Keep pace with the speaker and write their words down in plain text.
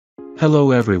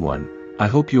Hello everyone, I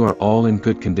hope you are all in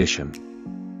good condition.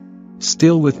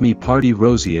 Still with me Party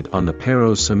Roseate on the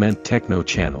Pero Cement Techno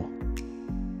channel.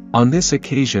 On this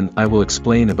occasion I will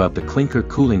explain about the clinker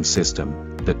cooling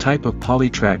system, the type of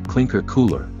Polytrack Clinker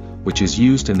Cooler, which is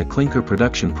used in the clinker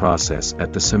production process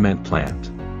at the cement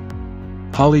plant.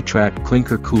 Polytrack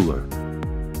Clinker Cooler.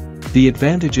 The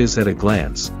advantages at a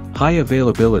glance: high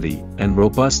availability and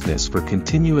robustness for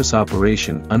continuous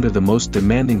operation under the most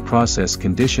demanding process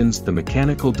conditions. The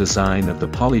mechanical design of the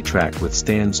Polytrack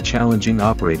withstands challenging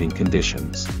operating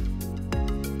conditions.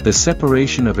 The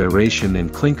separation of aeration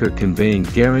and clinker conveying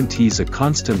guarantees a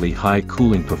constantly high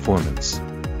cooling performance.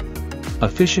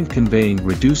 Efficient conveying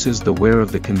reduces the wear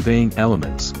of the conveying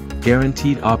elements,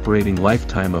 guaranteed operating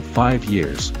lifetime of 5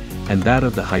 years, and that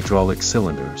of the hydraulic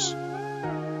cylinders.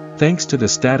 Thanks to the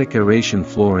static aeration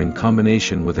floor in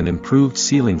combination with an improved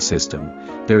sealing system,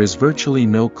 there is virtually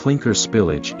no clinker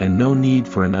spillage and no need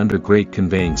for an under-grate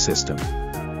conveying system.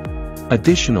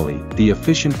 Additionally, the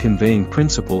efficient conveying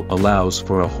principle allows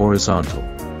for a horizontal,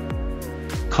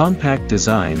 compact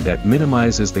design that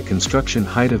minimizes the construction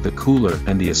height of the cooler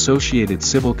and the associated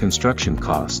civil construction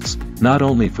costs, not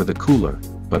only for the cooler,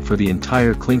 but for the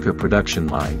entire clinker production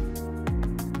line.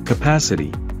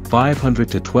 Capacity: 500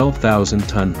 to 12,000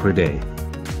 ton per day.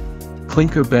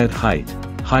 Clinker bed height,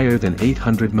 higher than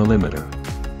 800 mm.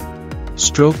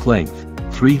 Stroke length,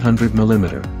 300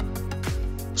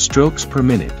 mm. Strokes per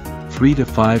minute, 3 to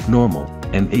 5 normal,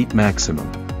 and 8 maximum.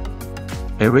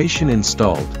 Aeration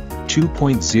installed,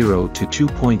 2.0 to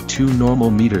 2.2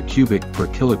 normal meter cubic per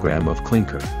kilogram of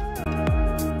clinker.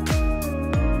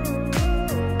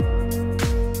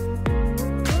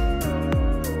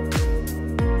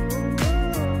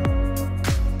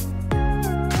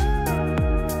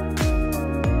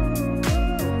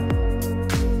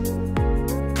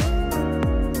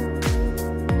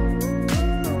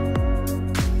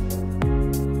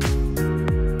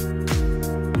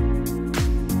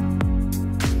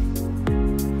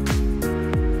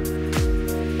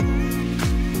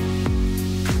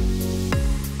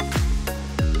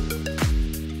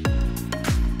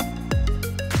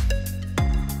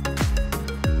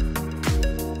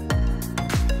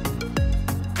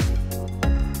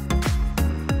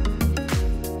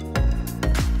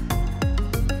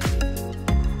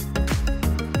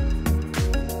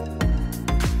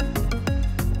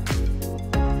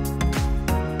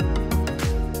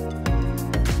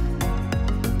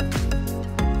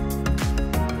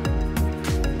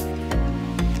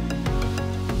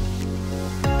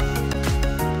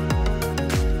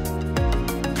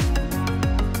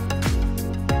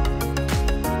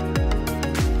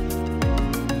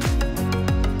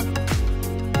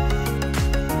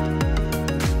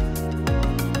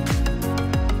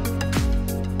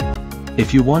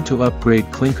 If you want to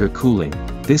upgrade clinker cooling,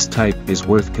 this type is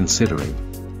worth considering.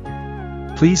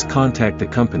 Please contact the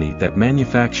company that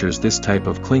manufactures this type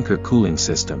of clinker cooling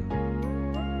system.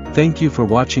 Thank you for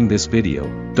watching this video.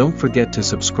 Don't forget to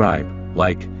subscribe,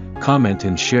 like, comment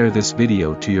and share this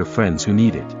video to your friends who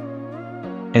need it.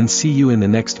 And see you in the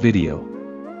next video.